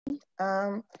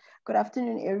Good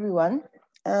afternoon, everyone.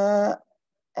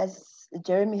 As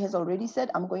Jeremy has already said,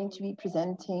 I'm going to be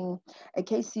presenting a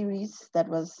case series that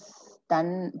was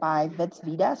done by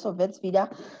VetsVida. So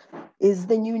VetsVida is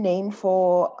the new name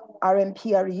for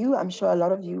RMPRU. I'm sure a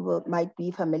lot of you might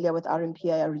be familiar with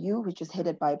RMPRU, which is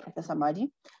headed by Professor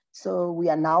Madi. So we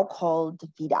are now called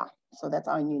VIDA. So that's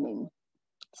our new name.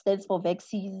 It stands for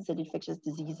Vaccines and Infectious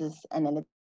Diseases Analytics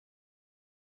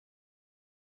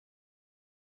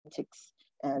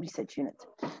Research Unit.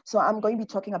 So I'm going to be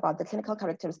talking about the clinical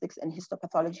characteristics and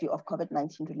histopathology of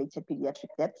COVID-19 related pediatric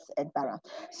deaths at Barra.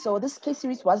 So this case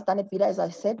series was done at VIDA, as I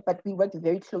said, but we worked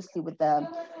very closely with the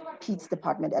PEDS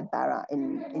department at Barra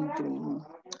in doing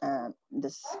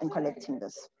this and collecting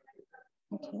this.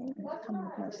 Okay, come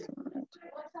with my slide.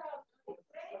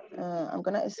 I'm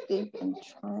gonna escape and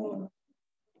try.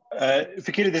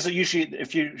 Fikile, there's usually,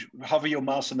 if you hover your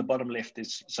mouse in the bottom left,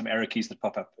 there's some arrow keys that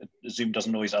pop up. Zoom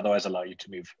doesn't always otherwise allow you to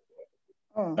move.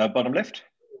 Oh. Bottom left?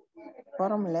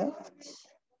 Bottom left.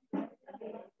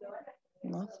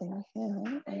 Nothing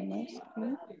here on my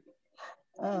screen.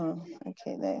 Oh,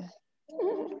 okay, there.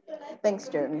 Thanks,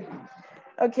 Jeremy.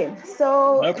 Okay,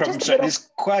 so no problem. So there's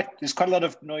quite a lot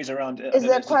of noise around. Is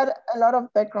there quite a lot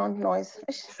of background noise?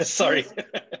 Sorry.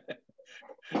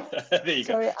 There you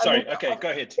go. Sorry. Okay, go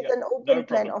ahead. It's an open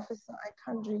plan office, so I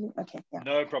can't really. Okay, yeah.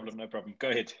 No problem. No problem. Go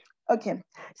ahead. Okay,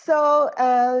 so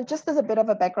just as a bit of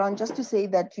a background, just to say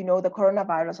that, you know, the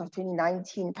coronavirus of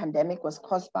 2019 pandemic was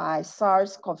caused by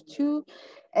SARS-CoV-2.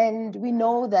 And we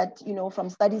know that, you know, from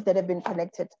studies that have been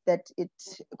collected, that it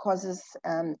causes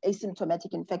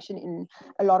asymptomatic infection in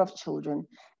a lot of children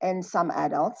and some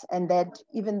adults. And that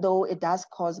even though it does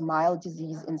cause mild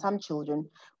disease in some children,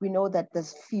 we know that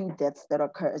there's few deaths that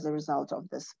occur as a result of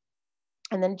this.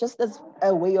 And then just as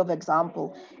a way of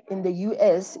example, in the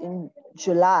US in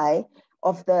July,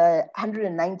 of the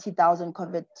 190,000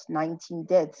 COVID-19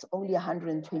 deaths, only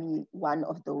 121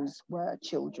 of those were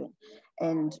children.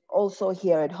 And also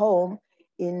here at home,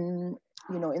 in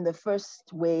the first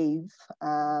wave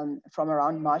from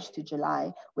around March to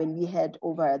July, when we had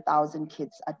over 1,000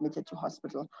 kids admitted to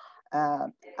hospital,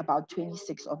 about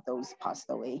 26 of those passed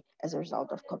away as a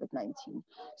result of COVID-19.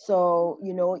 So,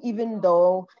 you know, even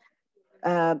though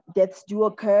deaths do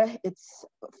occur, it's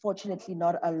fortunately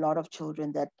not a lot of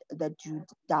children that do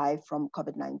die from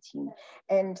COVID-19.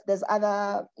 And there's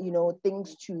other, you know,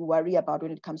 things to worry about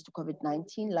when it comes to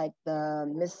COVID-19, like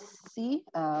the MIS-C,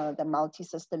 the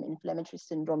multi-system inflammatory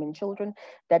syndrome in children,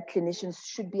 that clinicians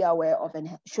should be aware of and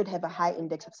should have a high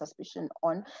index of suspicion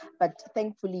on. But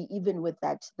thankfully, even with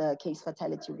that, the case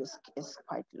fatality risk is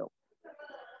quite low.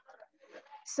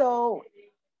 So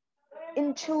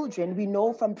in children, we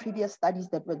know from previous studies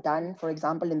that were done, for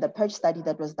example, in the PERCH study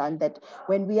that was done, that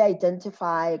when we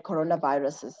identify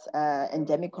coronaviruses,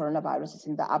 endemic coronaviruses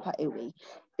in the upper airway,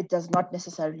 it does not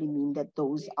necessarily mean that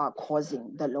those are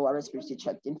causing the lower respiratory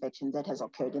tract infection that has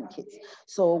occurred in kids.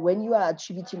 So when you are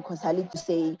attributing causality to,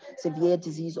 say, severe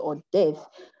disease or death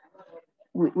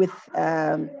with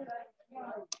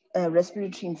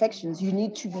respiratory infections, you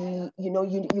need to be, you know,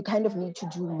 you kind of need to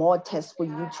do more tests for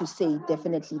you to say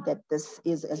definitely that this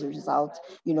is as a result,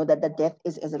 you know, that the death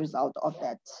is as a result of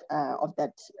that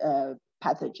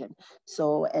pathogen.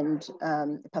 So, and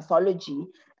pathology,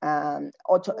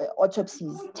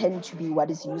 autopsies tend to be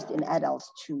what is used in adults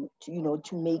to you know,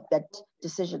 to make that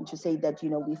decision, to say that, you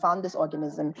know, we found this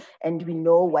organism and we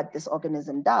know what this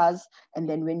organism does, and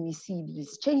then when we see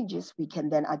these changes, we can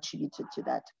then attribute it to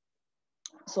that.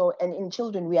 So, and in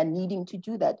children, we are needing to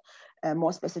do that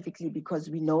more specifically because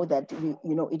we know that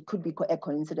it could be a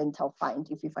coincidental find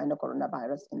if we find a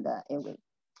coronavirus in the airway,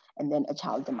 and then a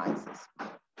child demises.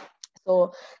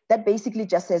 So that basically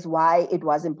just says why it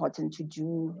was important to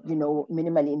do, you know,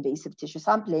 minimally invasive tissue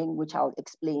sampling, which I'll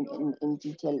explain in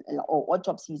detail, or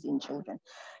autopsies in children.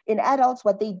 In adults,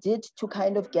 what they did to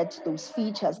kind of get those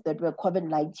features that were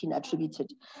COVID-19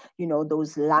 attributed, you know,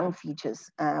 those lung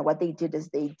features, what they did is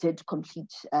they did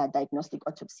complete diagnostic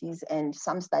autopsies, and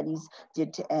some studies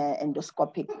did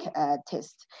endoscopic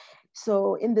tests.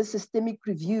 So in the systemic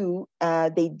review,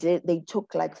 they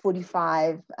took like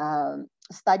 45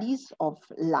 studies of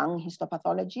lung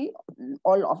histopathology,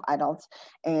 all of adults.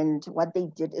 And what they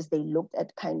did is they looked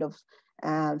at kind of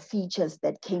features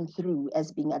that came through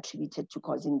as being attributed to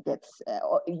causing deaths,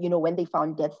 or, you know, when they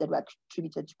found deaths that were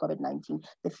attributed to COVID-19,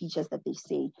 the features that they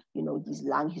say, you know, these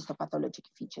lung histopathologic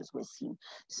features were seen.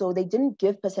 So they didn't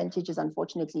give percentages,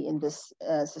 unfortunately, in this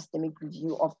systemic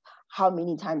review of how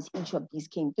many times each of these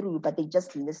came through, but they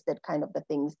just listed kind of the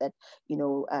things that, you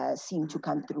know, seem to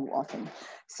come through often.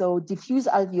 So diffuse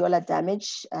alveolar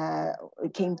damage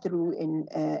came through in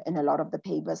a lot of the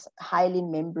papers.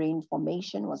 Hyaline membrane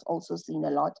formation was also seen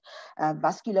a lot.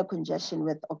 Vascular congestion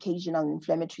with occasional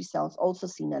inflammatory cells also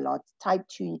seen a lot. Type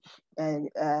 2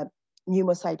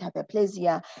 pneumocyte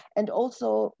hyperplasia, and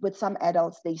also with some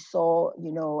adults, they saw,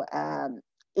 you know,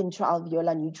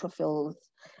 intraalveolar neutrophils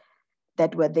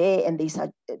that were there, and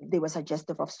they were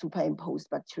suggestive of superimposed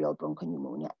bacterial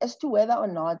bronchopneumonia. As to whether or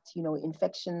not, you know,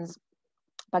 infections,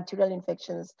 bacterial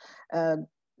infections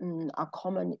are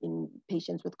common in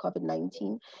patients with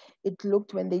COVID-19, it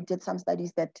looked, when they did some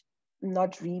studies, that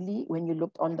not really when you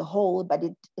looked on the whole, but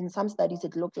in some studies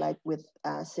it looked like with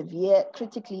severe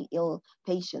critically ill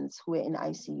patients who were in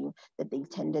ICU that they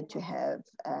tended to have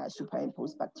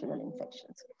superimposed bacterial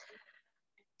infections.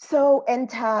 So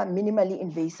enter minimally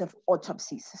invasive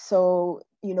autopsies. So,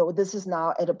 you know, this is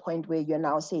now at a point where you're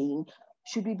now saying,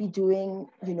 should we be doing,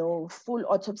 you know, full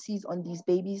autopsies on these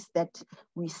babies that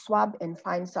we swab and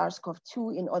find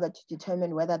SARS-CoV-2 in order to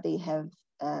determine whether they have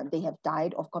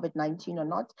died of COVID-19 or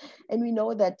not? And we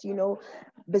know that, you know,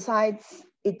 besides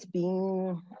it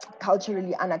being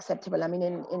culturally unacceptable, I mean,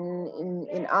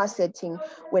 in our setting,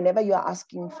 whenever you are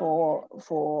asking for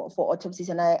autopsies,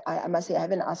 and I must say I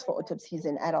haven't asked for autopsies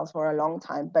in adults for a long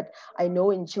time, but I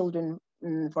know in children,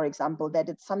 for example, that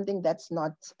it's something that's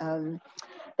not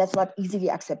easily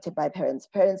accepted by parents.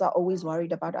 Parents are always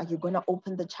worried about, are you going to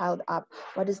open the child up?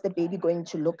 What is the baby going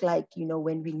to look like, you know,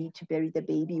 when we need to bury the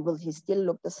baby? Will he still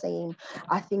look the same?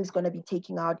 Are things going to be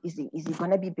taken out? Is he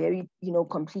going to be buried, you know,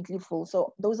 completely full?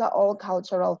 So those are all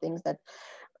cultural things that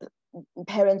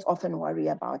parents often worry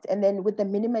about. And then with the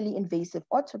minimally invasive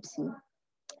autopsy,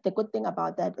 the good thing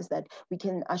about that is that we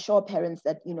can assure parents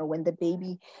that, you know, when the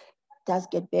baby does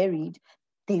get buried,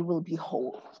 they will be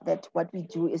whole. That what we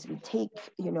do is we take,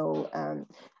 you know,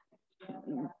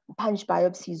 punch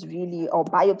biopsies really, or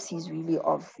biopsies really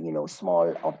of, you know,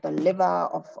 small of the liver,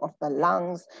 of the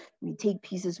lungs. We take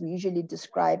pieces, we usually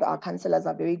describe, our counselors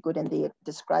are very good and they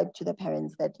describe to the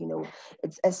parents that, you know,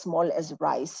 it's as small as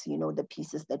rice, you know, the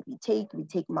pieces that we take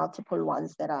multiple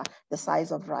ones that are the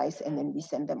size of rice, and then we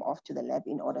send them off to the lab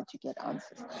in order to get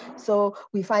answers. So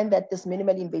we find that this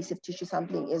minimally invasive tissue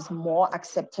sampling is more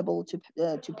acceptable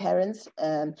to parents.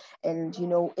 And, you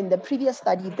know, in the previous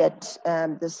study that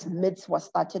this MIDS was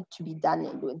started to be done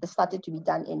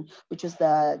in, which was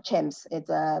the CHEMS. It's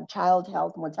a Child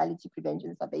Health Mortality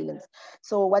Prevention Surveillance.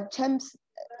 So what CHEMS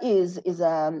is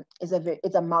a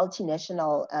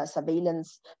multinational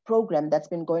surveillance program that's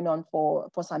been going on for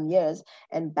some years,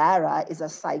 and BARA is a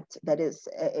site that is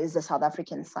a South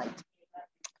African site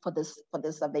for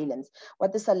this surveillance.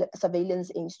 What this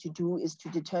surveillance aims to do is to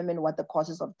determine what the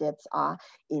causes of deaths are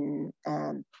in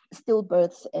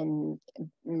stillbirths and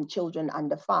children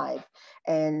under 5.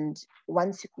 And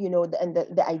once, you know,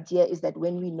 the idea is that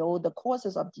when we know the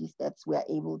causes of these deaths, we are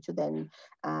able to then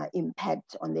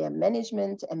impact on their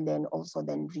management, and then also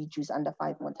then reduce under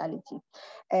 5 mortality.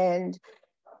 And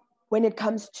when it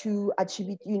comes to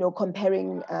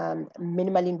comparing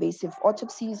minimally invasive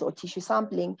autopsies or tissue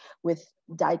sampling with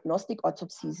diagnostic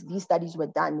autopsies, these studies were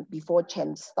done before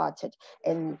CHEMS started,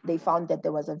 and they found that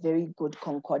there was a very good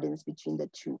concordance between the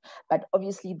two. But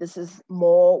obviously, this is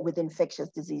more with infectious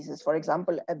diseases. For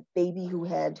example, a baby who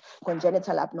had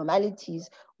congenital abnormalities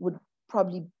would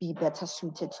probably be better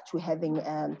suited to having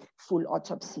full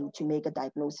autopsy to make a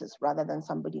diagnosis rather than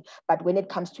somebody. But when it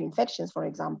comes to infections, for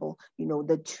example, you know,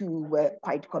 the two were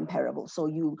quite comparable. So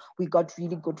we got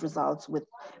really good results with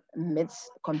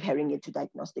MIDS comparing it to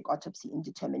diagnostic autopsy in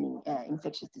determining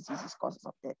infectious diseases causes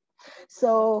of death.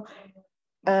 So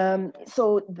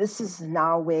this is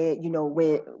now where, you know,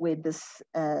 where this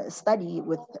study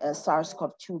with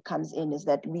SARS-CoV-2 comes in, is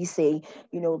that we say,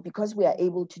 you know, because we are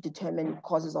able to determine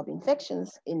causes of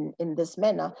infections in this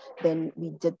manner, then we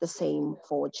did the same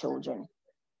for children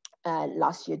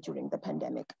last year during the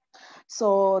pandemic.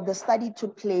 So the study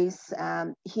took place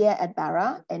here at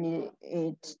BARA, and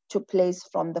it took place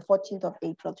from the 14th of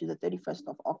April to the 31st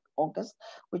of August,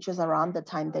 which was around the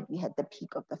time that we had the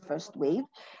peak of the first wave.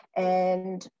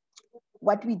 And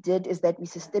what we did is that we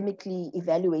systemically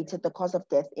evaluated the cause of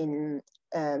death in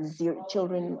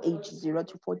children aged 0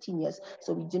 to 14 years.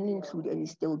 So we didn't include any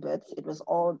stillbirths. It was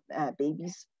all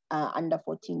babies under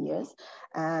 14 years.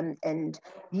 And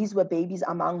these were babies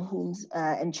among whom,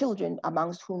 and children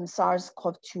amongst whom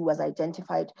SARS-CoV-2 was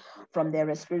identified from their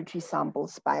respiratory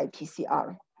samples by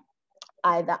PCR,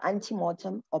 either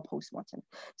ante-mortem or post-mortem.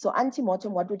 So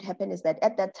ante-mortem, what would happen is that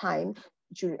at that time,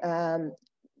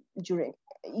 during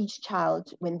each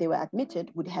child, when they were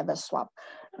admitted, would have a swab,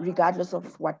 regardless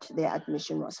of what their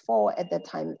admission was for. At that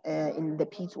time, in the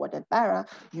Peds ward at Barra,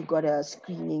 you got a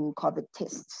screening COVID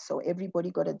test. So everybody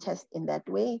got a test in that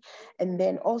way. And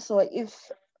then also,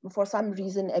 if for some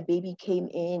reason a baby came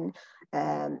in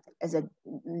as a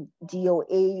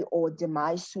DOA or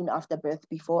demise soon after birth,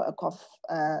 before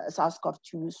a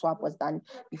SARS-CoV-2 swab was done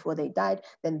before they died,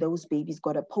 then those babies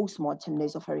got a post-mortem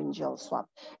nasopharyngeal swab.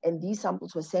 And these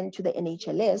samples were sent to the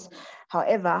NHLS.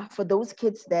 However, for those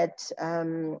kids that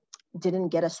didn't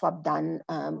get a swab done,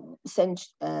 sent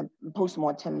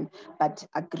post-mortem, but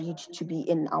agreed to be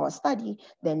in our study,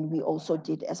 then we also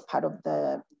did, as part of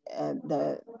the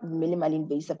minimal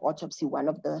invasive autopsy, one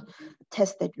of the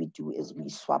tests that we do is we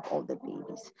swab all the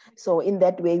babies. So in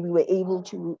that way, we were able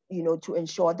to, to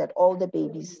ensure that all the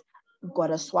babies got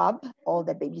a swab, all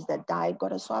the babies that died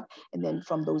got a swab, and then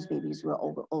from those babies, we were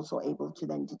also able to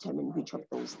then determine which of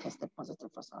those tested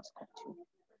positive for SARS-CoV-2.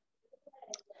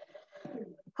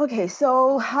 Okay,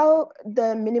 so how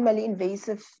the minimally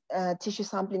invasive tissue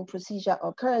sampling procedure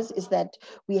occurs is that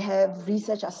we have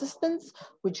research assistants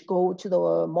which go to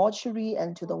the mortuary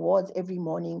and to the wards every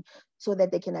morning so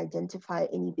that they can identify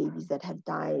any babies that have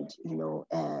died,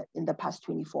 in the past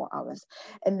 24 hours.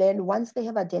 And then once they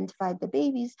have identified the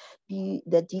babies,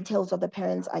 the details of the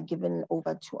parents are given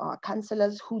over to our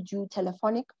counselors who do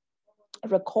telephonic,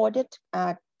 recorded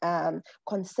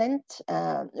consent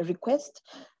request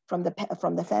from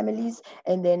the families.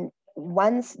 And then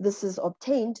once this is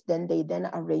obtained, then they then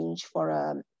arrange for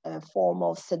a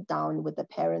formal sit down with the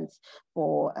parents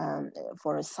for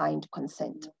a signed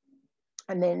consent.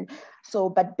 And then,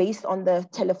 but based on the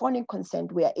telephonic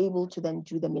consent, we are able to then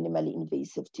do the minimally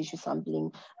invasive tissue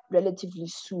sampling relatively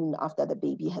soon after the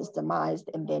baby has demised,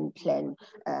 and then plan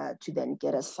to then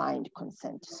get a signed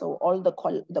consent. So all the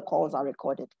calls are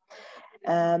recorded.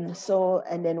 And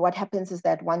then what happens is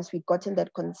that once we've gotten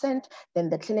that consent, then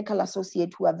the clinical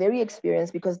associate, who are very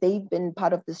experienced because they've been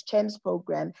part of this CHEMS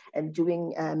program and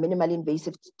doing minimally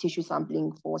invasive tissue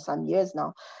sampling for some years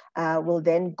now, will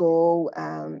then go.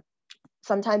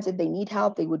 Sometimes if they need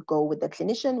help, they would go with the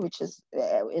clinician, which is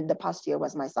in the past year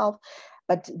was myself,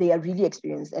 but they are really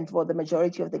experienced. And for the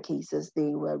majority of the cases,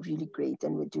 they were really great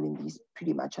and were doing these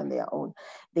pretty much on their own.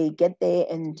 They get there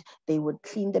and they would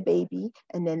clean the baby,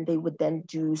 and then they would then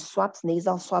do swabs,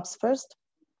 nasal swabs first,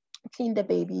 clean the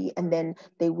baby, and then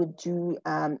they would do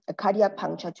a cardiac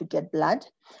puncture to get blood.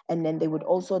 And then they would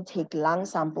also take lung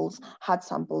samples, heart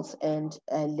samples, and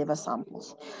liver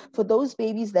samples. For those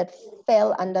babies that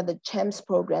fell under the CHEMS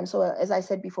program, so as I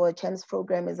said before, a CHEMS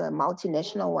program is a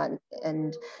multinational one,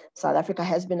 and South Africa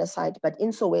has been assigned, but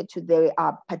in Soweto, there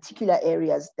are particular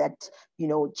areas that,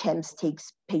 CHEMS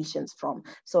takes patients from.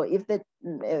 So if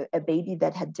a baby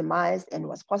that had demised and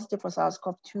was positive for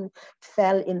SARS-CoV-2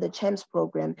 fell in the CHEMS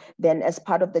program, then as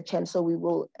part of the CHEMS, so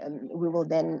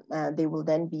they will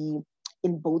then be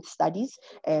in both studies,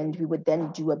 and we would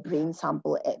then do a brain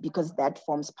sample because that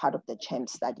forms part of the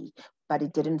CHEMS study, but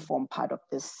it didn't form part of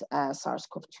this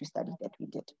SARS-CoV-2 study that we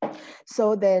did.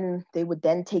 So then they would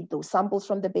then take those samples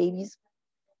from the babies,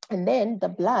 and then the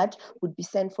blood would be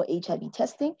sent for HIV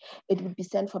testing. It would be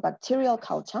sent for bacterial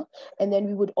culture. And then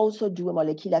we would also do a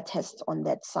molecular test on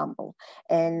that sample.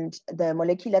 And the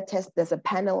molecular test, there's a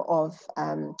panel of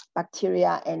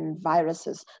bacteria and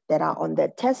viruses that are on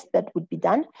that test that would be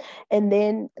done. And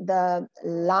then the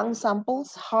lung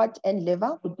samples, heart and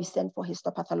liver, would be sent for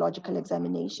histopathological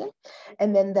examination.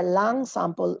 And then the lung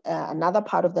sample, another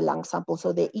part of the lung sample,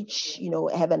 so they each,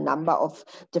 have a number of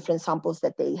different samples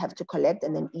that they have to collect,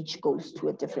 and then each goes to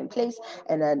a different place.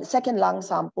 And then the second lung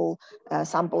samples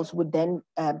would then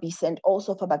be sent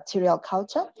also for bacterial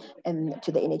culture and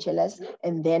to the NHLS,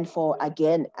 and then for,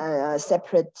 again, a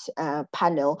separate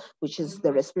panel, which is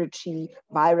the respiratory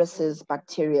viruses,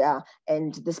 bacteria,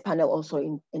 and this panel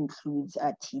also includes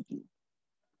TB.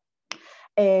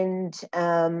 And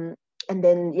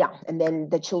then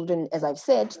the children, as I've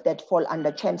said, that fall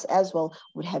under CHEMS as well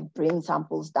would have brain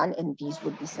samples done, and these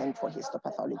would be sent for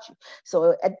histopathology.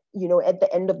 So at the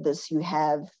end of this, you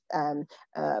have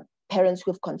parents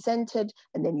who have consented,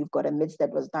 and then you've got a MITS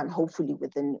that was done hopefully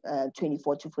within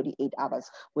 24 to 48 hours,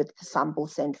 with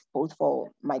samples sent both for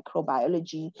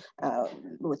microbiology,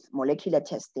 with molecular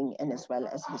testing, and as well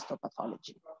as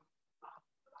histopathology.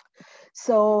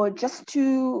 So just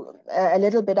to a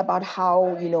little bit about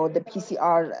how the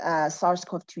PCR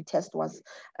SARS-CoV-2 test was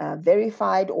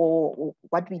verified, or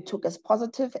what we took as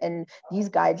positive, and these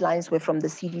guidelines were from the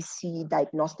CDC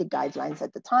diagnostic guidelines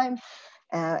at the time,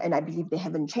 and I believe they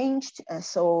haven't changed.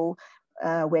 So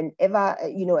whenever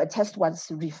a test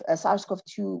was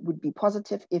SARS-CoV-2 would be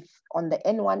positive if on the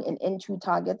N1 and N2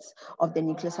 targets of the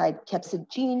nucleoside capsid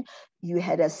gene you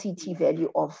had a CT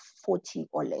value of 40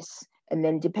 or less. And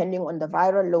then depending on the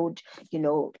viral load,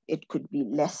 it could be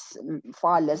less,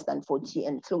 far less than 40,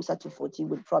 and closer to 40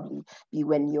 would probably be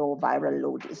when your viral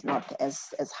load is not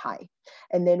as high.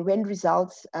 And then when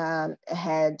results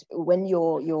when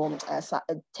your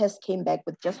test came back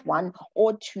with just 1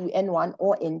 or 2 N1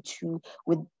 or N2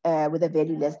 with a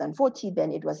value less than 40,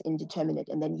 then it was indeterminate,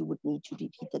 and then you would need to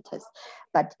repeat the test.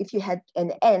 But if you had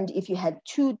if you had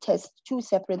two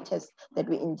separate tests that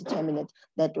were indeterminate,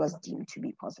 that was deemed to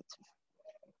be positive.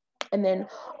 And then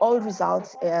all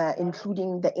results,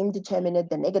 including the indeterminate,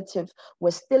 the negative,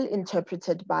 were still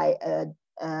interpreted by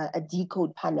a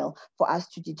decode panel for us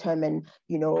to determine,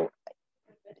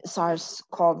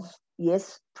 SARS-CoV,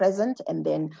 yes, present, and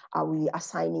then are we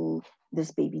assigning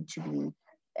this baby to be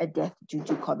a death due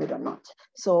to COVID or not.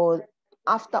 So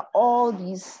after all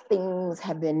these things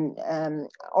have been,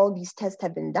 all these tests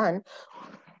have been done,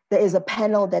 there is a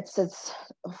panel that sits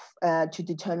to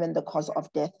determine the cause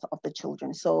of death of the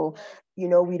children. So,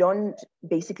 we don't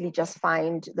basically just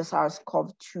find the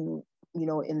SARS-CoV-2,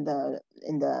 in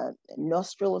the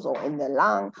nostrils or in the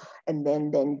lung, and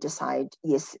then decide,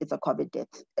 yes, it's a COVID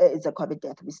death. It's a COVID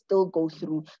death. We still go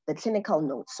through the clinical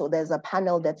notes. So there's a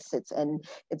panel that sits, and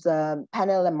it's a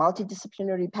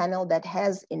multidisciplinary panel that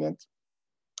has in it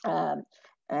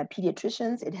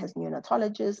pediatricians, it has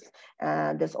neonatologists,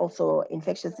 there's also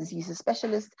infectious diseases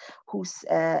specialists,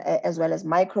 as well as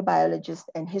microbiologists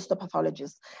and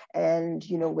histopathologists. And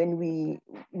when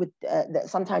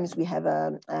sometimes we have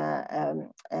a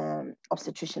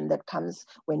obstetrician that comes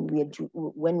when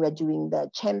we're doing the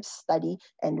CHAMP study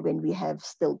and when we have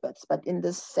stillbirths. But in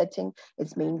this setting,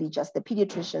 it's mainly just the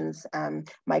pediatricians,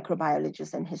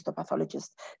 microbiologists, and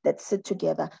histopathologists that sit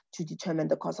together to determine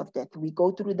the cause of death. We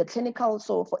go through the clinical,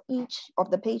 so for each of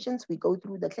the patients, we go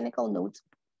through the clinical notes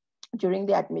during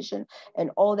the admission and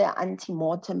all their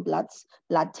ante-mortem blood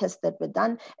tests that were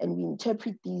done, and we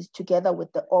interpret these together with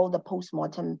all the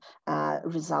post-mortem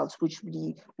results, which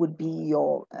would be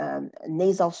your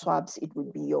nasal swabs, it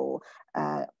would be your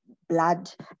blood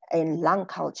and lung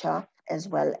culture, as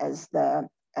well as the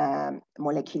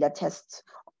molecular tests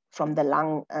from the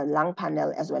lung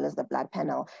panel, as well as the blood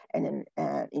panel, and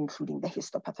then including the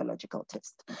histopathological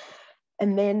test.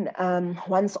 And then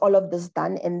once all of this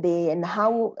done, and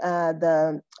how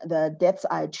the deaths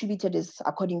are attributed is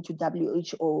according to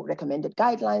WHO recommended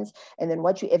guidelines. And then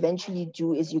what you eventually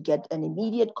do is you get an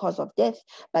immediate cause of death.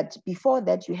 But before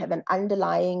that, you have an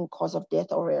underlying cause of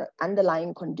death or an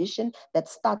underlying condition that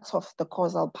starts off the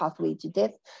causal pathway to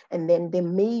death. And then there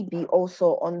may be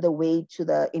also on the way to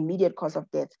the immediate cause of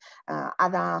death,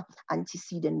 other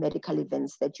antecedent medical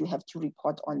events that you have to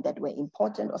report on that were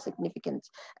important or significant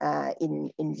in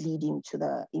leading to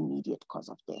the immediate cause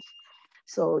of death.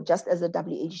 So just as the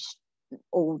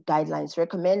WHO guidelines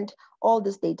recommend, all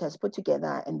this data is put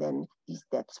together and then these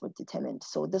deaths were determined.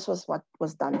 So this was what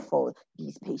was done for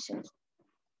these patients.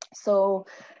 So,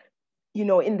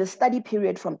 in the study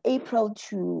period from April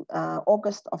to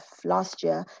August of last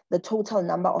year, the total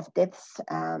number of deaths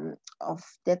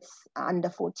under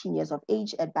 14 years of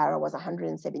age at Barra was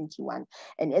 171.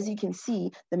 And as you can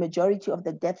see, the majority of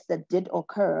the deaths that did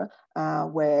occur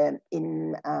were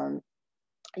in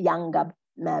younger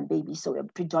babies, so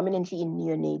predominantly in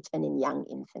neonates and in young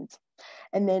infants.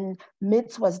 And then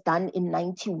MITS was done in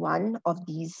 91 of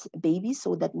these babies,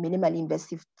 so that minimally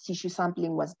invasive tissue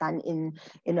sampling was done in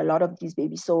a lot of these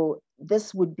babies. So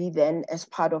this would be then as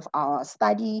part of our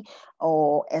study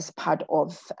or as part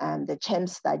of the CHAMP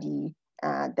study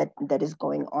that is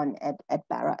going on at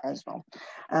Barra as well.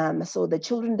 So the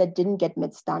children that didn't get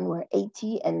MITS done were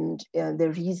 80, and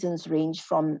the reasons range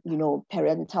from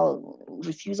parental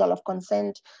refusal of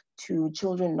consent to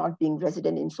children not being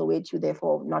resident in Soweto,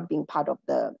 therefore not being part of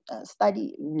the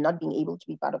study, not being able to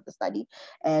be part of the study,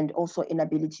 and also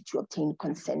inability to obtain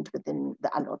consent within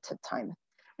the allotted time.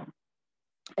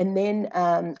 And then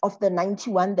of the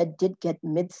 91 that did get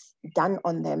MITS done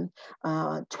on them,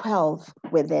 12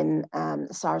 were then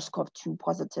SARS-CoV-2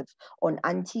 positive on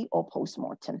ante or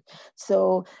post-mortem.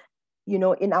 So,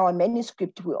 in our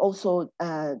manuscript, we also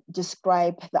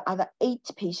describe the other 8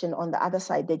 patients on the other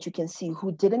side that you can see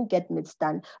who didn't get MITS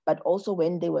done, but also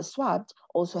when they were swabbed,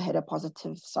 also had a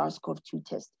positive SARS-CoV-2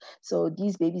 test. So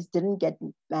these babies didn't get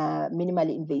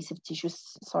minimally invasive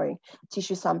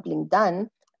tissue sampling done,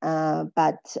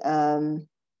 but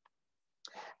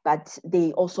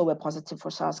they also were positive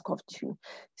for SARS-CoV-2.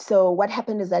 So what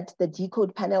happened is that the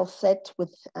decode panel set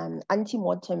with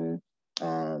ante-mortem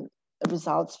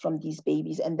results from these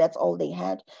babies, and that's all they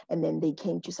had. And then they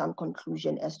came to some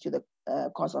conclusion as to the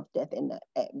cause of death, and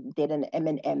did an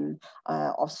M&M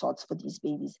of sorts for these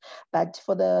babies. But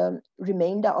for the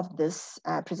remainder of this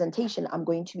presentation, I'm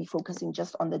going to be focusing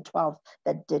just on the 12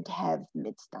 that did have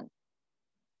MIDS done.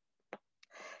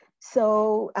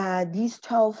 So these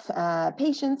 12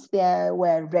 patients, they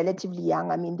were relatively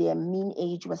young. I mean, their mean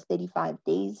age was 35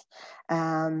 days,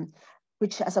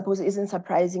 which I suppose isn't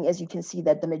surprising, as you can see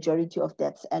that the majority of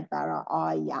deaths at Barra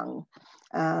are young,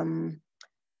 in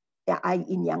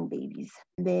young babies.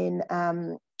 Then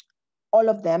all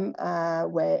of them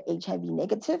were HIV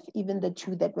negative, even the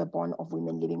 2 that were born of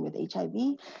women living with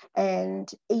HIV, and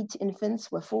 8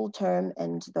 infants were full term,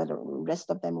 and the rest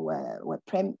of them were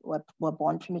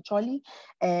born prematurely,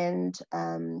 and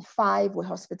 5 were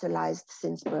hospitalized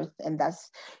since birth, and thus,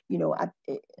 you know,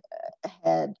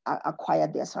 had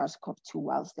acquired their SARS-CoV-2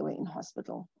 whilst they were in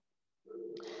hospital.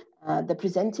 The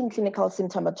presenting clinical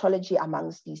symptomatology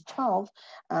amongst these 12,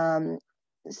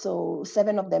 so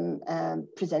 7 of them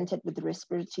presented with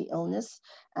respiratory illness,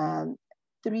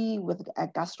 3 with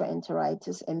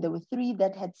gastroenteritis, and there were 3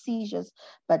 that had seizures,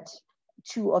 but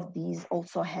 2 of these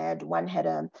also had, one had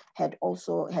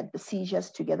also had the seizures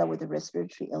together with the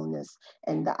respiratory illness,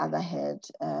 and the other had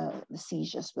the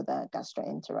seizures with the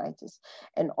gastroenteritis.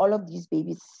 And all of these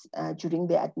babies during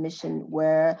their admission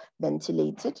were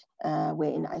ventilated, were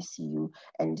in ICU,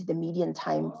 and the median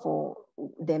time for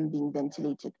them being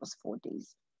ventilated was 4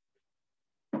 days.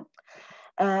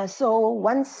 So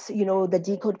once, you know, the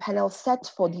decode panel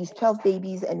set for these 12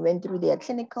 babies and went through their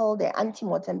clinical, their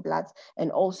ante-mortem bloods,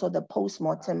 and also the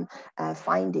post-mortem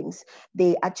findings,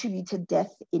 they attributed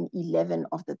death in 11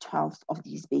 of the 12 of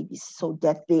these babies. So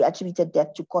they attributed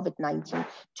death to COVID-19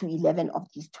 to 11 of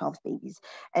these 12 babies.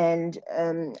 And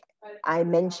I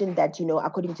mentioned that, you know,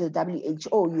 according to the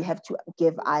WHO, you have to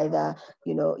give either,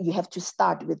 you know, you have to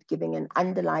start with giving an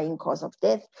underlying cause of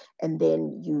death, and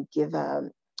then you give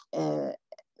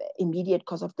immediate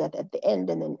cause of death at the end,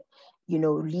 and then, you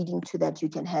know, leading to that, you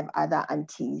can have other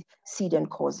antecedent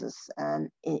causes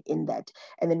in that.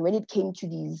 And then when it came to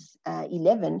these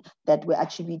 11 that were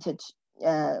attributed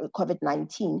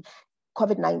COVID-19,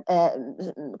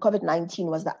 COVID-19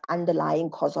 was the underlying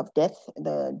cause of death.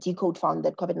 The decode found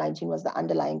that COVID-19 was the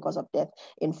underlying cause of death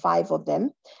in 5 of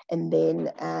them. And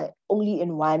then only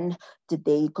in 1 did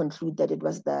they conclude that it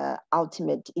was the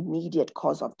ultimate immediate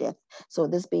cause of death. So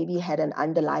this baby had an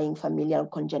underlying familial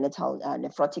congenital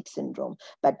nephrotic syndrome,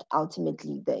 but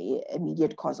ultimately the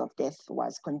immediate cause of death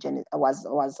was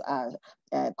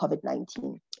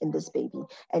COVID-19 in this baby.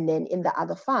 And then in the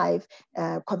other 5,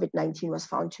 COVID-19 was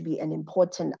found to be an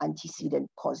important antecedent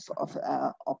cause of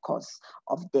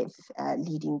death,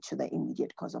 leading to the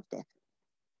immediate cause of death.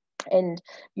 And,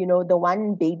 you know, the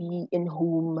one baby in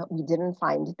whom we didn't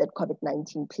find that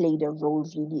COVID-19 played a role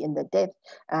really in the death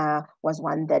was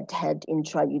one that had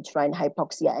intrauterine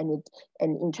hypoxia, and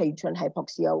intrauterine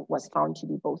hypoxia was found to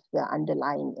be both the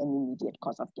underlying and immediate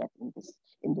cause of death in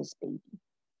this baby.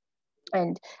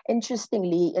 And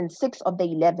interestingly, in 6 of the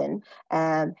 11,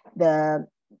 the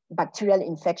bacterial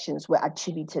infections were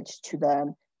attributed to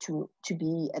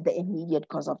be the immediate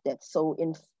cause of death. So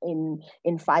in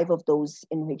 5 of those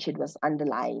in which it was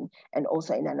underlying, and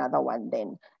also in another one,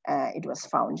 then it was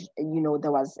found, you know,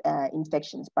 there was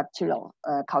infections, bacterial,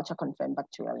 culture confirmed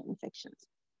bacterial infections.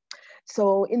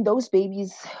 So in those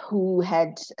babies who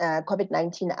had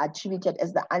COVID-19 attributed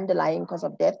as the underlying cause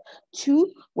of death,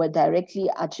 2 were directly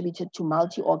attributed to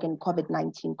multi-organ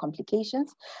COVID-19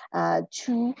 complications.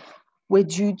 2 were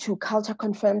due to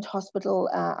culture-confirmed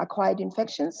hospital-acquired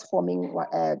infections, forming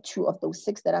 2 of those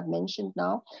 6 that I've mentioned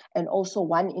now. And also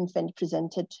 1 infant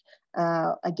presented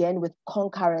again with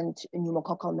concurrent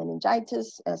pneumococcal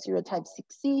meningitis, serotype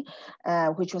 6C,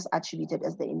 which was attributed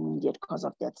as the immediate cause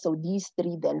of death. So these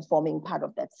 3 then forming part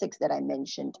of that 6 that I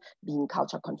mentioned, being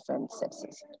culture-confirmed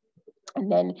sepsis. And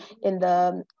then in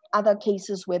the other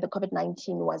cases where the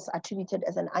COVID-19 was attributed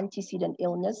as an antecedent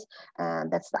illness,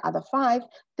 that's the other 5,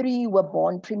 3 were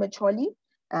born prematurely.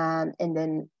 And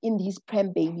then in these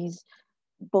prem babies,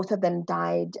 both of them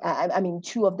died,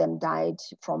 2 of them died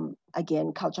from,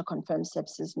 again, culture-confirmed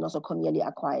sepsis, nosocomially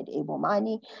acquired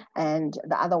Ebomani, and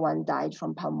the other one died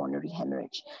from pulmonary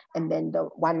hemorrhage. And then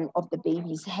one of the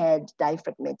babies had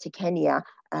diaphragmatic hernia,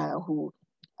 who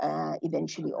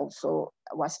eventually also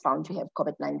was found to have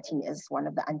COVID-19 as one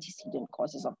of the antecedent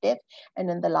causes of death. And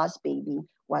then the last baby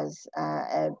was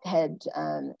had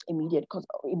immediate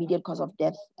cause of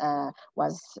death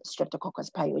was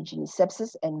Streptococcus pyogenes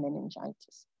sepsis and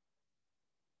meningitis.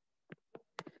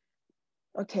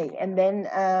 Okay, and then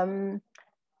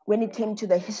When it came to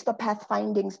the histopath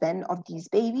findings then of these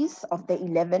babies, of the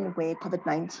 11 where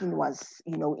COVID-19 was,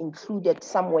 included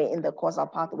somewhere in the causal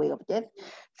pathway of death,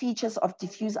 features of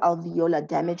diffuse alveolar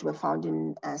damage were found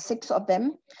in 6 of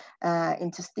them,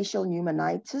 interstitial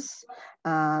pneumonitis,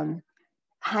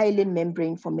 hyaline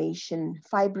membrane formation,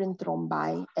 fibrin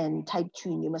thrombi, and type 2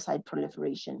 pneumocyte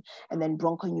proliferation, and then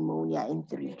bronchopneumonia in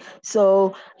 3.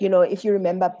 So, if you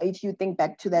remember, if you think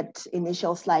back to that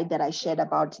initial slide that I shared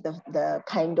about the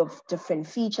kind of different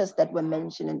features that were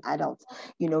mentioned in adults,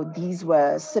 these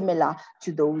were similar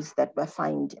to those that were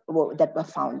found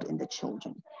in the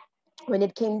children. When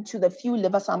it came to the few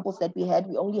liver samples that we had,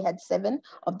 we only had 7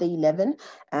 of the 11.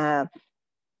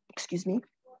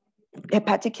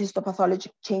 Hepatic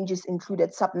histopathologic changes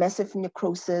included submassive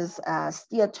necrosis,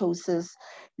 steatosis,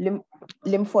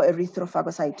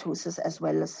 lymphoerythrophagocytosis, as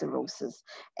well as cirrhosis.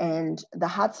 And the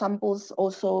heart samples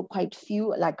also quite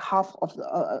few, like half of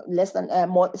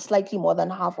slightly more than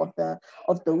half of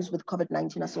those with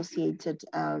COVID-19 associated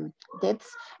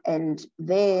deaths. And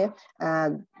there,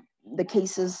 the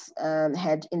cases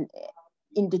had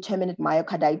indeterminate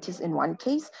myocarditis in one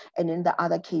case, and in the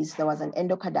other case there was an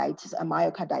endocarditis, a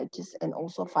myocarditis, and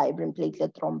also fibrin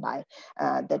platelet thrombi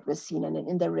that was seen. And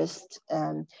in the rest,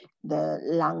 the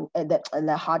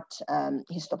heart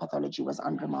histopathology was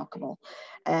unremarkable.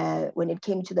 When it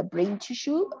came to the brain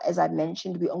tissue, as I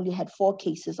mentioned, we only had 4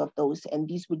 cases of those, and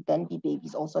these would then be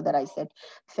babies also that I said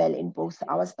fell in both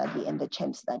our study and the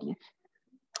CHEM study.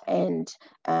 And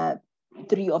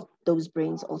 3 of those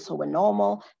brains also were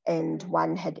normal, and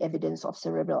 1 had evidence of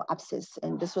cerebral abscess.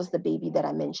 And this was the baby that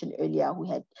I mentioned earlier who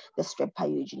had the strep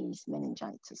pyogenes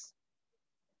meningitis.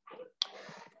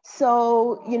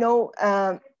 So,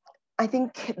 I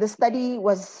think the study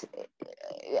was,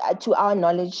 to our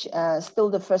knowledge, still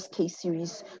the first case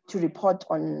series to report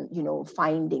on,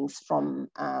 findings from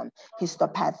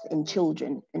histopath in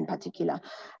children in particular.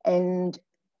 And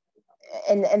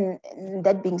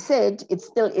that being said, it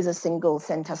still is a single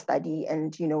center study,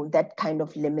 and that kind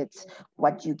of limits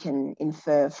what you can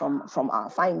infer from our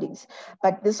findings.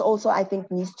 But this also, I think,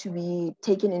 needs to be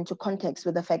taken into context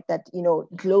with the fact that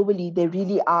globally there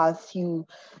really are few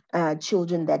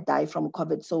children that die from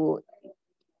COVID. So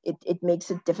it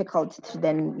makes it difficult to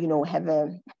then have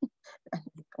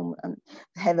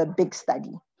a big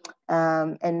study.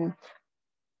 And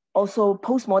also,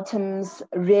 postmortems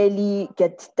rarely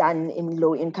get done in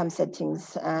low-income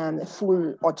settings,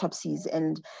 full autopsies,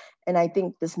 and I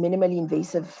think this minimally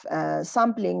invasive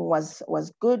sampling was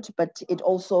good, but it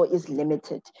also is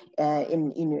limited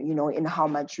in how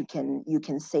much you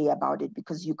can say about it,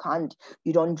 because you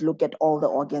don't look at all the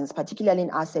organs, particularly in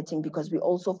our setting, because we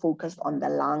also focused on the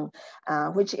lung,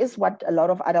 which is what a lot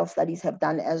of adult studies have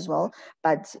done as well.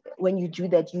 But when you do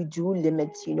that, you do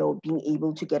limit being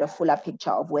able to get a fuller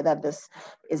picture of whether this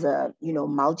is a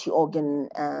multi-organ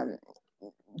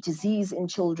disease in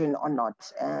children or not,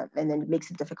 and then it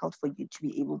makes it difficult for you to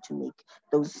be able to make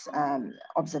those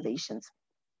observations.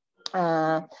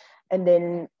 And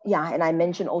then, and I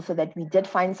mentioned also that we did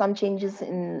find some changes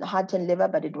in heart and liver,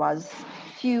 but it was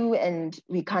few, and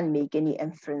we can't make any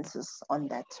inferences on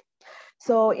that.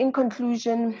 So in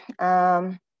conclusion,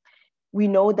 we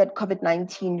know that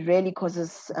COVID-19 rarely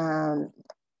causes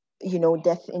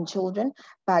death in children.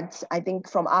 But I think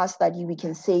from our study, we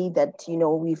can say that,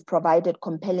 we've provided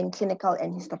compelling clinical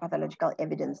and histopathological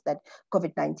evidence that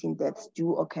COVID-19 deaths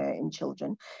do occur in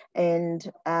children. And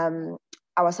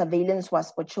our surveillance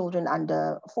was for children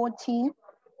under 14.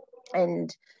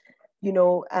 And,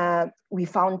 we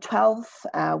found 12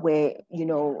 where,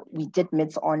 we did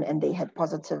MITS on and they had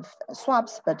positive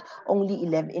swabs, but only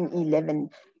 11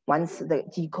 once the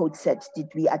decode set, did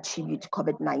we attribute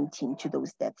COVID-19 to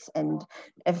those deaths. And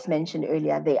as mentioned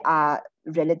earlier, they are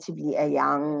relatively a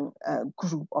young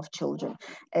group of children.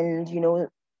 And,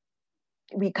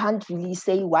 we can't really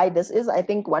say why this is. I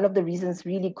think one of the reasons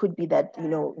really could be that,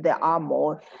 there are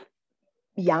more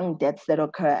young deaths that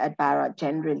occur at Barra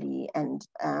generally, and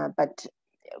but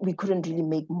we couldn't really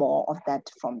make more of that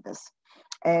from this.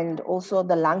 And also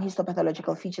the lung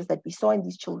histopathological features that we saw in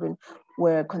these children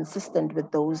were consistent with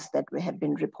those that have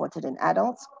been reported in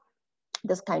adults.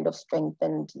 This kind of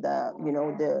strengthened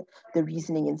the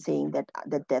reasoning in saying that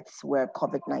the deaths were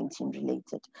COVID-19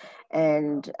 related.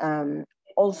 And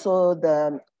also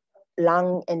the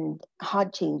lung and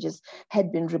heart changes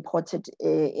had been reported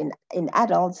in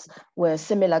adults were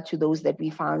similar to those that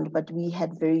we found, but we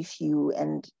had very few,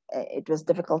 and it was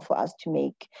difficult for us to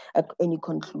make any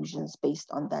conclusions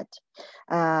based on that.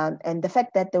 And the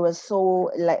fact that there was so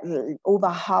over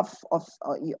half of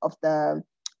the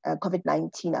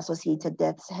COVID-19 associated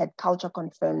deaths had culture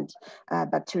confirmed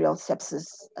bacterial sepsis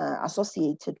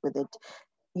associated with it,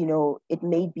 it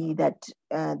may be that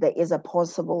there is a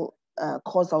possible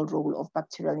causal role of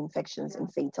bacterial infections in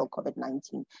fatal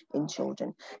COVID-19 in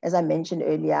children. As I mentioned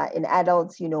earlier, in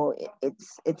adults,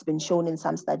 it's been shown in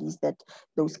some studies that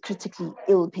those critically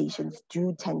ill patients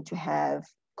do tend to have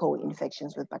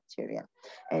co-infections with bacteria.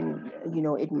 And,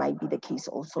 it might be the case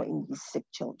also in these sick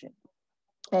children.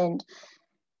 And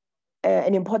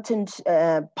an important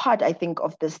part, I think,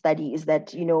 of the study is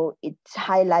that, it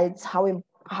highlights how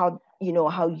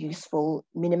useful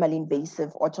minimally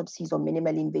invasive autopsies or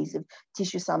minimally invasive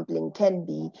tissue sampling can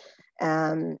be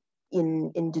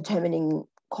in determining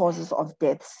causes of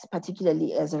deaths,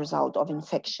 particularly as a result of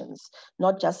infections,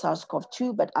 not just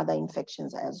SARS-CoV-2, but other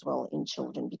infections as well in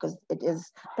children, because it is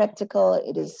practical,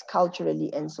 it is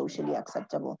culturally and socially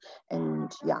acceptable. And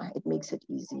yeah, it makes it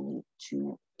easy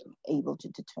to able to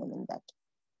determine that.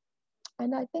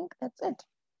 And I think that's it.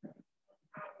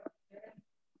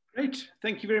 Great,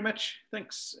 thank you very much.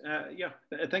 Thanks.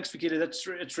 Thanks, Fikile.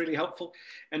 It's really helpful.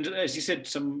 And as you said,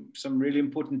 some really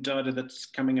important data that's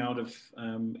coming out of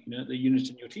the unit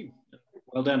in your team.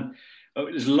 Well done. Oh,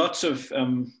 there's lots of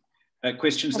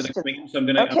questions that are coming in, so I'm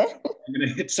going to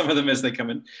hit some of them as they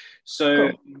come in.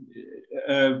 So,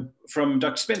 cool. From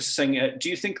Dr. Spencer saying, do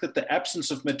you think that the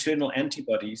absence of maternal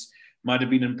antibodies might have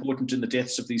been important in the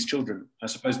deaths of these children? I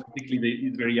suppose particularly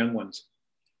the very young ones.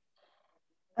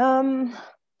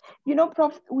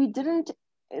 Prof, we didn't.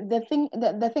 The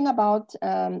thing about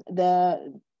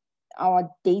our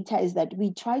data is that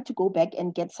we tried to go back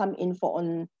and get some info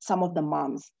on some of the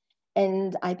moms,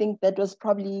 and I think that was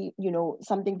probably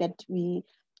something that it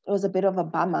was a bit of a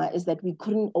bummer, is that we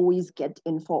couldn't always get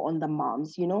info on the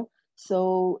moms.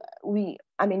 So we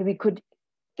could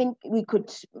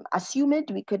assume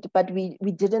it, but we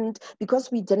didn't,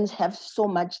 because we didn't have so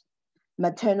much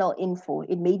maternal info.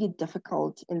 It made it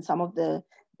difficult in some of the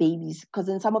babies, because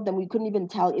in some of them we couldn't even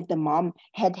tell if the mom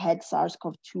had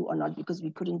SARS-CoV-2 or not, because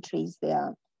we couldn't trace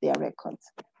their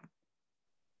records.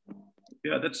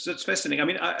 Yeah, that's fascinating. I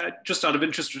mean, I just out of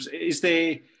interest, is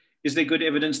there good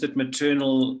evidence that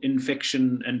maternal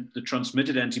infection and the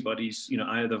transmitted antibodies,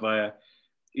 either via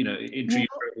intra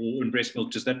or in breast milk,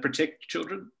 does that protect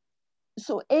children?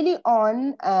 So early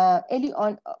on,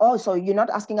 oh, so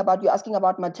you're asking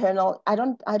about maternal. I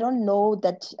don't know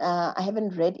that, I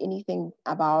haven't read anything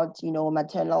about,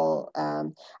 maternal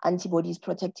antibodies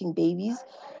protecting babies,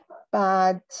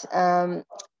 but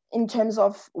in terms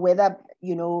of whether,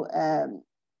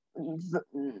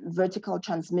 vertical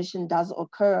transmission does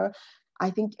occur, I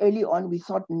think early on we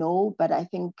thought no, but I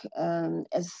think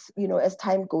as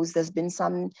time goes, there's been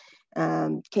some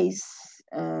case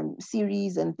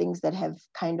series and things that have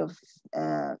kind of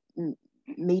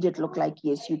made it look like,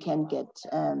 yes, you can get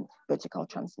vertical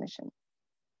transmission.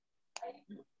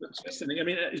 That's fascinating. I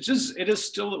mean, it is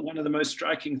still one of the most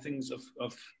striking things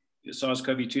of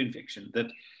SARS-CoV-2 infection, that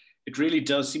it really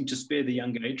does seem to spare the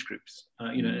younger age groups.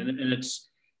 And it's,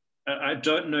 I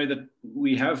don't know that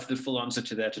we have the full answer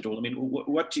to that at all. I mean,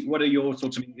 what are your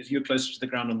thoughts? I mean, because you're closer to the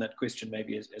ground on that question,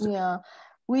 maybe. Yeah,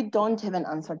 we don't have an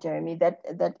answer, Jeremy.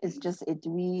 That is just it.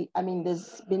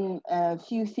 There's been a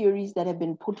few theories that have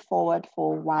been put forward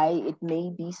for why it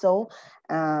may be so.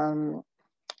 ACE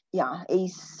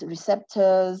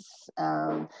receptors,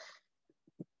 but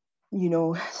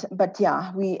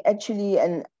yeah, we actually,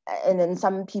 and then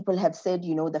some people have said,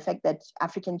 the fact that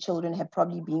African children have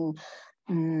probably been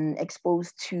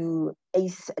exposed to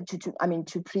ACE,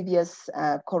 to previous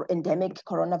endemic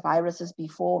coronaviruses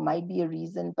before might be a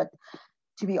reason, but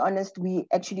to be honest, we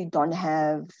actually don't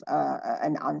have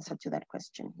an answer to that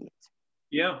question yet.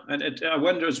 Yeah, and I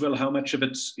wonder as well how much of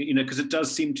it's, because it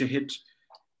does seem to hit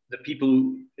the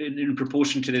people in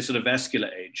proportion to their sort of vascular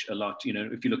age a lot.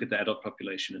 If you look at the adult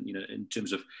population, and in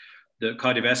terms of the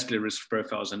cardiovascular risk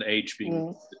profiles and age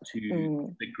being the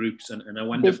two big groups, and I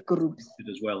wonder if groups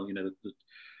as well,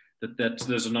 that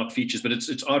those are not features, but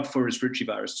it's odd for respiratory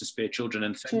virus to spare children,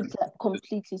 and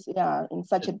completely, in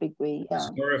such a big way. Yeah.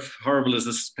 As horrible as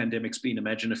this pandemic's been,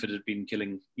 imagine if it had been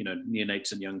killing,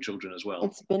 neonates and young children as well.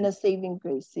 It's been a saving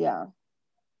grace, yeah.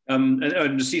 And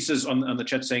Nosisa's on the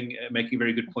chat saying, making a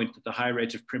very good point, that the high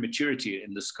rate of prematurity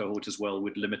in this cohort as well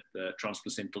would limit the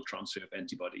transplacental transfer of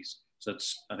antibodies. So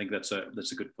I think that's a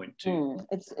good point too.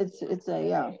 It's a,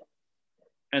 yeah.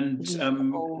 And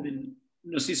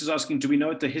Nosisa's asking, do we know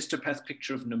what the histopath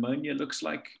picture of pneumonia looks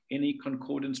like? Any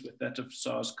concordance with that of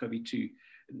SARS-CoV-2?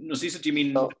 Nosisa, do you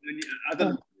mean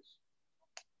other?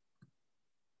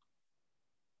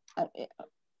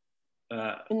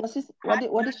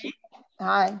 What is she?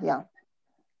 Hi, yeah.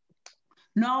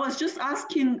 No, I was just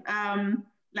asking,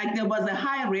 like there was a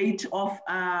high rate of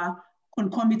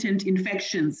concomitant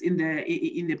infections in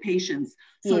the patients.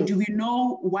 So Yes. do we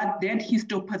know what that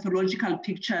histopathological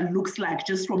picture looks like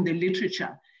just from the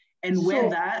literature, and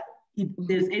whether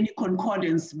there's any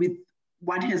concordance with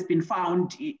what has been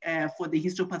found for the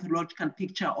histopathological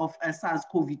picture of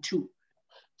SARS-CoV-2?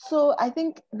 So I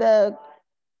think the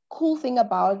cool thing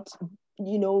about,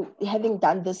 having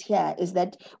done this here is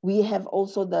that we have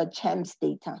also the CHAMPS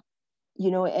data,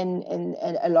 and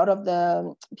a lot of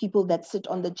the people that sit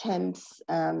on the CHAMPS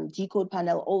decode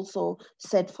panel also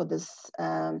said for this.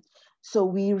 So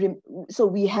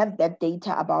we have that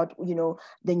data about,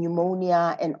 the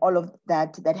pneumonia and all of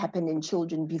that happened in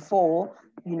children before,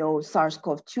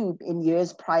 SARS-CoV-2 in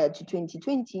years prior to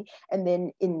 2020. And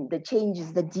then in the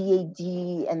changes, the DAD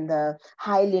and the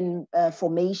hyaline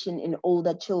formation in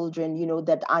older children,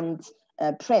 that aren't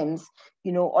PREMS,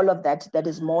 all of that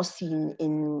is more seen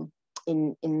in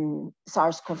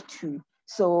SARS-CoV-2.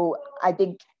 So I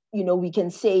think, we can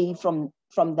say from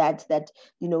that,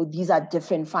 these are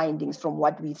different findings from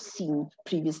what we've seen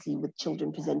previously with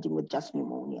children presenting with just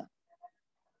pneumonia.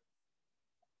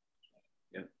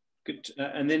 Yeah, good.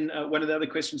 And then one of the other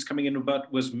questions coming in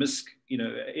about was MISC,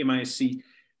 MISC.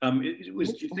 Do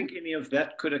you think any of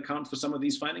that could account for some of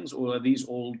these findings, or are these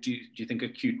all, do you think,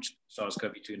 acute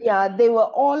SARS-CoV-2 infection? Yeah, they were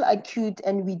all acute,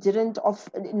 and we didn't,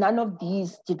 none of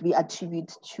these did we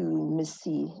attribute to MISC.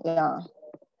 Yeah,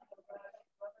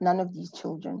 none of these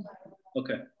children.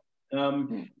 Okay.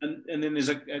 And then there's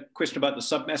a question about the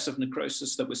submassive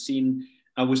necrosis that was seen.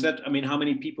 Was that, how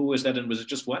many people was that, and was it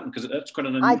just one? Because that's quite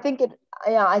an unusual...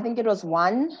 I think it was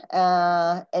one.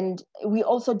 And we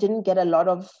also didn't get a lot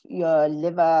of your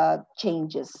liver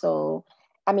changes. So,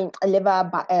 a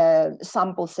liver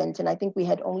sample sent, and I think we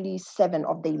had only 7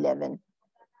 of the 11.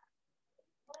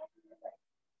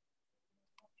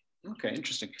 Okay,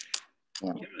 interesting.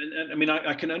 Yeah. And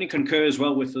I can only concur as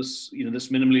well with this, this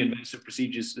minimally invasive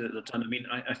procedures at the time.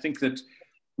 I think that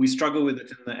we struggle with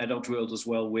it in the adult world as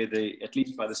well, where at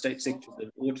least by the state sector, the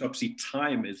autopsy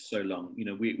time is so long.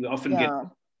 We often get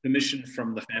permission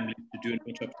from the family to do an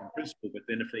autopsy in principle, but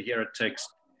then if they hear it takes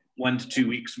 1 to 2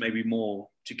 weeks, maybe more,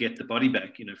 to get the body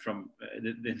back, then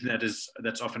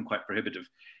that's often quite prohibitive.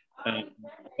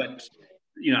 But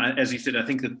as you said, I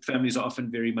think that families are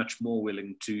often very much more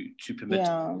willing to permit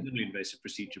a minimally invasive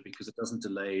procedure because it doesn't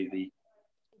delay the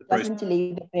process. Doesn't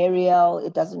delay the burial.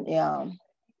 It doesn't. Yeah.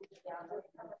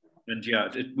 And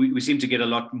we seem to get a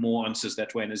lot more answers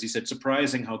that way. And as you said,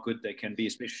 surprising how good they can be,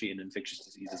 especially in infectious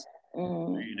diseases.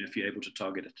 If you're able to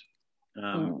target it.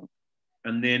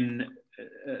 And then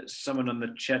someone on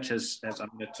the chat has I'm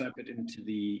going to type it into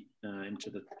the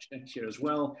chat here as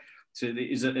well. So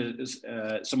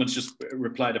someone's just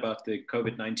replied about the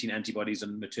COVID-19 antibodies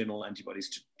and maternal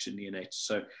antibodies to neonates.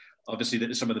 So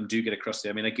obviously some of them do get across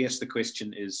there. I guess the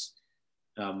question is,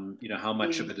 how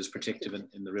much of it is protective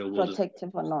in the real world?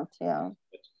 Protective or not, yeah.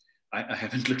 I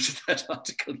haven't looked at that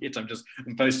article yet. I'm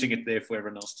posting it there for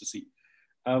everyone else to see.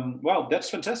 Wow, that's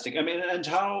fantastic. And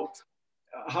how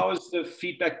has the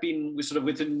feedback been sort of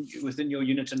within your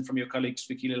unit and from your colleagues,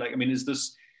 Fikile? Is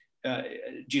this,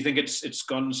 do you think it's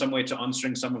gone some way to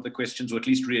answering some of the questions, or at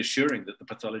least reassuring that the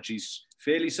pathology is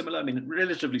fairly similar?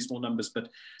 Relatively small numbers, but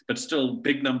still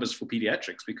big numbers for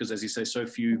pediatrics, because as you say, so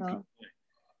few people.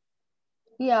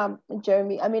 Yeah,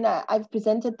 Jeremy, I've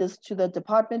presented this to the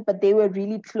department, but they were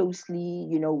really closely,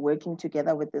 working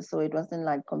together with this. So it wasn't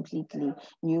like completely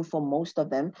new for most of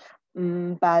them.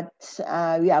 But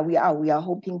we are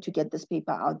hoping to get this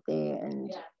paper out there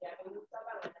and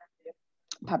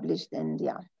published, and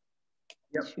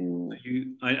Yep.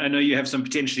 I know you have some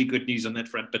potentially good news on that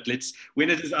front, but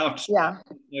when it is out, yeah,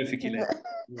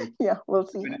 yeah, we'll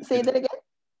see. Say that again.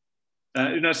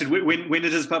 No, I said when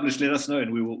it is published, let us know,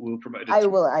 and we'll promote it. I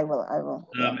will.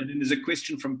 Yeah. And then there's a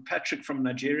question from Patrick from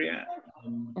Nigeria.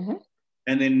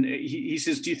 And then he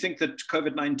says, do you think that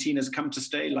COVID-19 has come to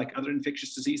stay like other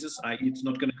infectious diseases? It's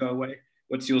not going to go away.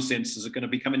 What's your sense? Is it going to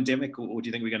become endemic, or do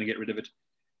you think we're going to get rid of it?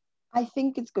 I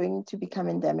think it's going to become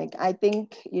endemic. I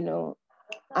think,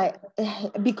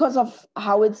 because of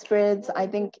how it spreads, I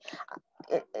think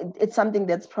it's something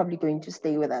that's probably going to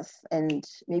stay with us. And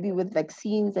maybe with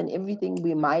vaccines and everything,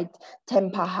 we might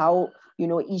temper how,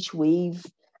 each wave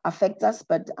affects us.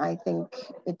 But I think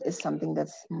it is something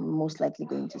that's most likely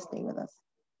going to stay with us.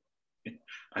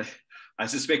 I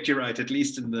suspect you're right, at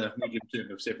least in the medium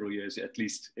term of several years, at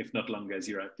least, if not longer, as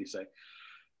you rightly say.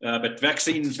 But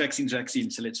vaccines.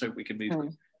 So let's hope we can move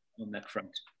on that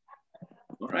front.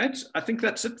 All right, I think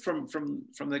that's it from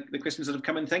the questions that have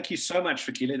come in. Thank you so much,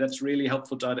 Fikile. That's really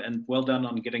helpful data, and well done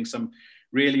on getting some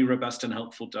really robust and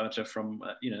helpful data from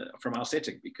from our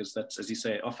setting, because that's, as you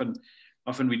say, often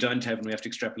we don't have, and we have to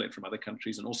extrapolate from other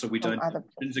countries, and also we don't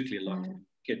intrinsically a lot of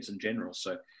kids in general.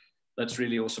 So that's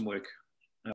really awesome work.